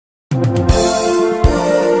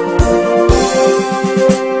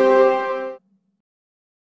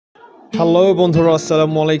Hello বন্ধুরা,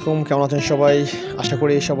 আসসালামু আলাইকুম। কেমন আছেন সবাই? আশা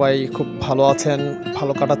করি সবাই খুব ভালো আছেন,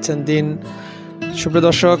 ভালো কাটাচ্ছেন দিন। সুপ্রিয়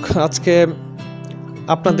দর্শক, আজকে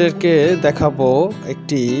আপনাদেরকে দেখাবো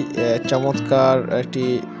একটি চমৎকার একটি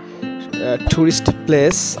ট্যুরিস্ট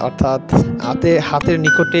প্লেস, অর্থাৎ হাতের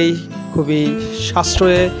নিকটেই খুবই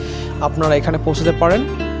সাশ্রয়ে আপনারা এখানে পৌঁছতে পারেন।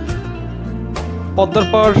 পদ্মার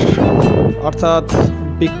পাড় অর্থাৎ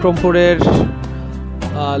বিক্রমপুরের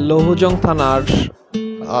লৌহজং থানার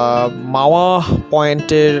মাওয়া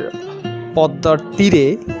পয়েন্টের পদ্মার তীরে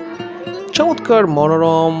চমৎকার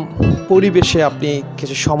মনোরম পরিবেশে আপনি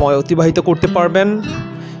কিছু সময় অতিবাহিত করতে পারবেন।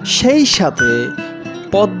 সেই সাথে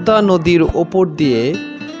পদ্মা নদীর ওপর দিয়ে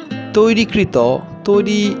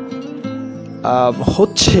তৈরি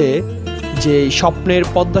হচ্ছে যে স্বপ্নের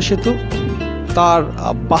পদ্মা সেতু, তার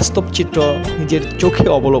বাস্তব চিত্র নিজের চোখে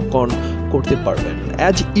অবলোকন করতে পারবেন।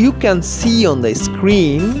 As you can see on the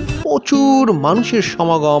screen, প্রচুর মানুষের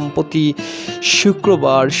সমাগম প্রতি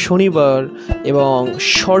শুক্রবার, শনিবার এবং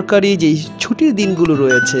সরকারি যেই ছুটির দিনগুলো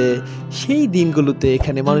রয়েছে সেই দিনগুলোতে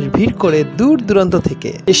এখানে মানুষ ভিড় করে দূর দূরান্ত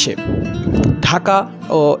থেকে এসে ঢাকা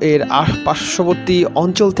ও এর পার্শ্ববর্তী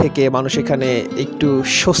অঞ্চল থেকে মানুষ এখানে একটু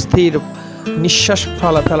স্বস্তির নিঃশ্বাস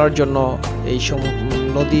ফেলার জন্য এই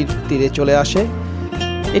নদীর তীরে চলে আসে।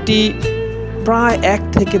 এটি প্রায় 1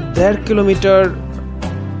 থেকে 1.5 কিলোমিটার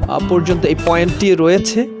পর্যন্ত এই পয়েন্টটি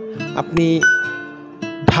রয়েছে। আপনি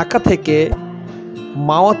ঢাকা থেকে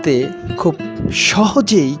মাওয়াতে খুব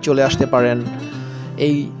সহজেই চলে আসতে পারেন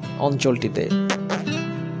এই অঞ্চলটিতে।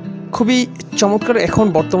 খুবই চমৎকার। এখন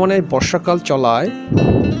বর্তমানে বর্ষাকাল চলায়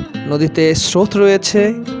নদীতে স্রোত রয়েছে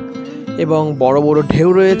এবং বড় বড় ঢেউ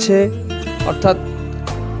রয়েছে, অর্থাৎ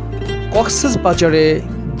কক্সবাজারে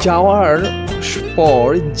যাওয়ার পর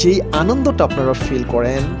যেই আনন্দটা আপনারা ফিল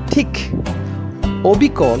করেন, ঠিক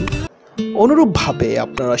অবিকল অনুরূপভাবে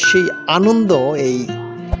আপনারা সেই আনন্দ এই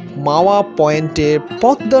মাওয়া পয়েন্টের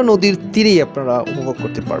পদ্মা নদীর তীরেই আপনারা উপভোগ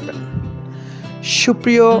করতে পারবেন।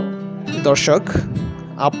 সুপ্রিয় দর্শক,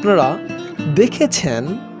 আপনারা দেখেছেন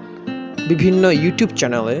বিভিন্ন ইউটিউব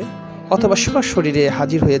চ্যানেলে অথবা সরাসরি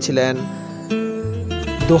হাজির হয়েছিলেন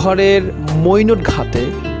দোহারের মৈনট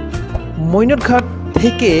ঘাট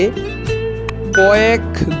থেকে কয়েক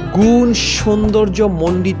গুণ সৌন্দর্য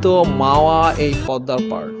মণ্ডিত মাওয়া এই পদ্মার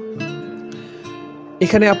পাড়।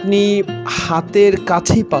 এখানে আপনি হাতের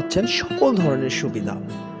কাছেই পাচ্ছেন সকল ধরনের সুবিধা।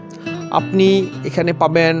 আপনি এখানে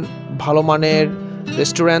পাবেন ভালো মানের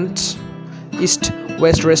রেস্টুরেন্ট, ইস্ট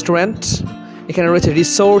ওয়েস্ট রেস্টুরেন্ট, এখানে রয়েছে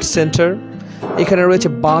রিসোর্ট সেন্টার, এখানে রয়েছে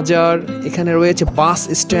বাজার, এখানে রয়েছে বাস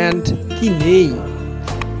স্ট্যান্ড, কি নেই।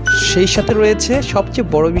 সেই সাথে রয়েছে সবচেয়ে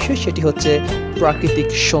বড় বিষয়, সেটি হচ্ছে প্রাকৃতিক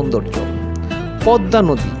সৌন্দর্য।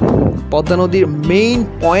 পদ্মা নদীর মেইন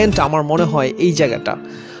পয়েন্ট আমার মনে হয় এই জায়গাটা।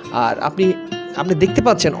 আর আপনি দেখতে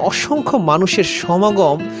পাচ্ছেন অসংখ্য মানুষের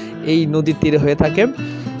সমাগম এই নদীর তীরে হয়ে থাকে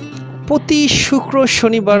প্রতি শুক্র,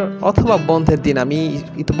 শনিবার অথবা বন্ধের দিন। আমি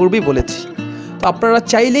ইতিপূর্বেই বলেছি, তো আপনারা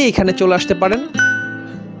চাইলেই এখানে চলে আসতে পারেন।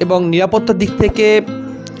 এবং নিরাপত্তার দিক থেকে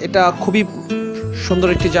এটা খুবই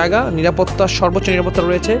সুন্দর একটি জায়গা। সর্বোচ্চ নিরাপত্তা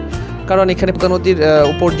রয়েছে, কারণ এখানে পদ্মা নদীর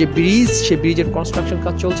উপর যে ব্রিজ, সেই ব্রিজের কনস্ট্রাকশন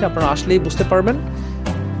কাজ চলছে, আপনারা আসলেই বুঝতে পারবেন।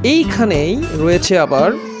 এইখানেই রয়েছে আবার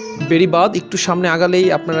বেড়িবাঁধ। একটু সামনে আগালেই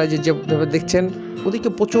আপনারা যেভাবে দেখছেন ওদিকে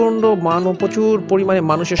প্রচুর পরিমাণে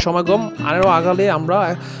মানুষের সমাগম। আরও আগালে আমরা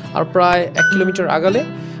প্রায় 1 কিলোমিটার আগালে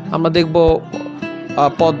আমরা দেখব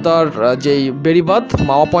পদ্মার যেই বেড়িবাঁধ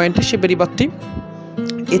মাওয়া পয়েন্টে, সেই বেড়িবাঁধটি।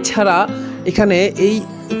 এছাড়া এখানে এই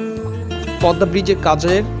পদ্মা ব্রিজের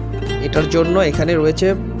এটার জন্য এখানে রয়েছে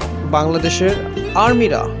বাংলাদেশের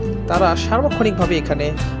আর্মিরা, তারা সার্বক্ষণিকভাবে এখানে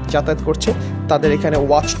যাতায়াত করছে। তাদের এখানে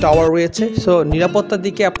ওয়াচ টাওয়ার রয়েছে। সো নিরাপত্তার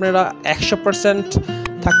দিকে আপনারা 100%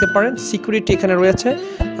 থাকতে পারেন। সিকিউরিটি এখানে রয়েছে।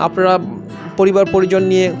 আপনারা পরিবার পরিজন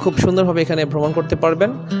নিয়ে খুব সুন্দরভাবে এখানে ভ্রমণ করতে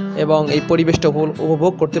পারবেন এবং এই পরিবেশটা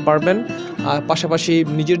উপভোগ করতে পারবেন। আর পাশাপাশি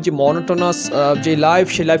নিজের যে মনোটোনাস যে লাইফ,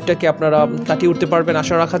 সেই লাইফটাকে আপনারা কাটিয়ে উঠতে পারবেন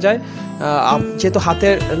আশা রাখা যায়। যেহেতু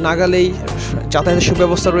হাতের নাগালেই যাতায়াতের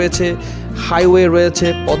সুব্যবস্থা রয়েছে, হাইওয়ে রয়েছে,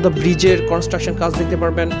 পদ্মা ব্রিজের কনস্ট্রাকশন কাজ দেখতে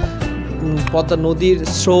পারবেন, পদ্মা নদীর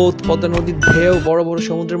স্রোত, পদ্মা নদীর ঢেউ, বড় বড়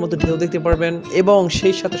সমুদ্রের মধ্যে ঢেউ দেখতে পারবেন। এবং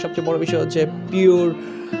সেই সাথে সবচেয়ে বড় বিষয় হচ্ছে পিওর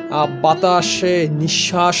বাতাসে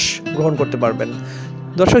নিঃশ্বাস গ্রহণ করতে পারবেন।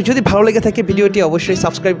 দর্শক, যদি ভালো লেগে থাকে ভিডিওটি অবশ্যই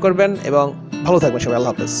সাবস্ক্রাইব করবেন এবং ভালো থাকবেন সবাই।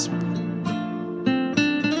 আল্লাহ হাফেজ।